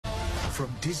From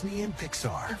Disney and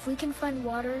Pixar. If we can find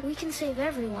water, we can save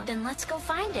everyone. Then let's go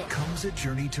find it. Comes a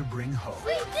journey to bring hope.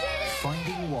 We did it!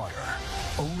 Finding water.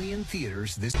 Only in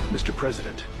theaters this... Mr.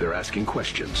 President, they're asking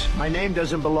questions. My name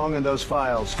doesn't belong in those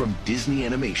files. From Disney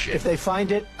Animation. If they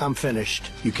find it, I'm finished.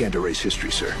 You can't erase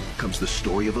history, sir. Comes the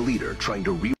story of a leader trying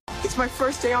to It's my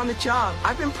first day on the job.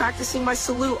 I've been practicing my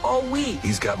salute all week.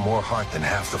 He's got more heart than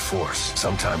half the force.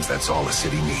 Sometimes that's all a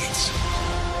city needs.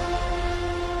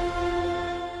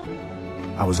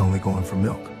 I was only going for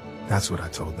milk. That's what I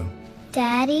told them.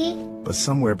 Daddy? But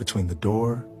somewhere between the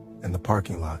door and the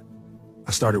parking lot,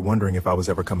 I started wondering if I was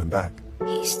ever coming back.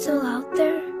 He's still out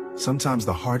there? Sometimes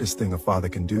the hardest thing a father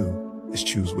can do is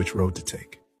choose which road to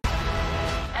take.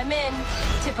 I'm in.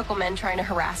 Typical men trying to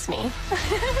harass me.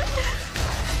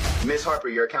 Miss Harper,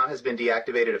 your account has been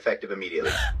deactivated effective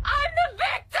immediately. I'm the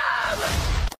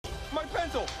victim! My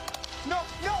pencil! No,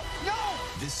 no, no!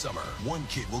 This summer, one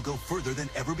kid will go further than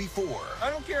ever before. I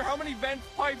don't care how many vents,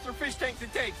 pipes, or fish tanks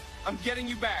it takes. I'm getting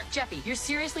you back. Jeffy, you're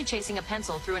seriously chasing a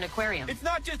pencil through an aquarium. It's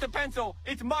not just a pencil,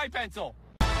 it's my pencil.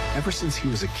 Ever since he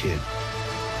was a kid,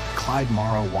 Clyde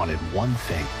Morrow wanted one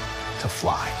thing, to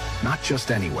fly. Not just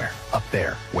anywhere, up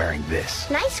there, wearing this.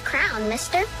 Nice crown,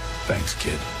 mister. Thanks,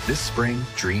 kid. This spring,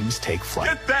 dreams take flight.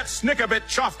 Get that snicker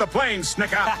bitch off the plane,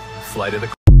 Snicker! Flight of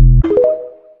the...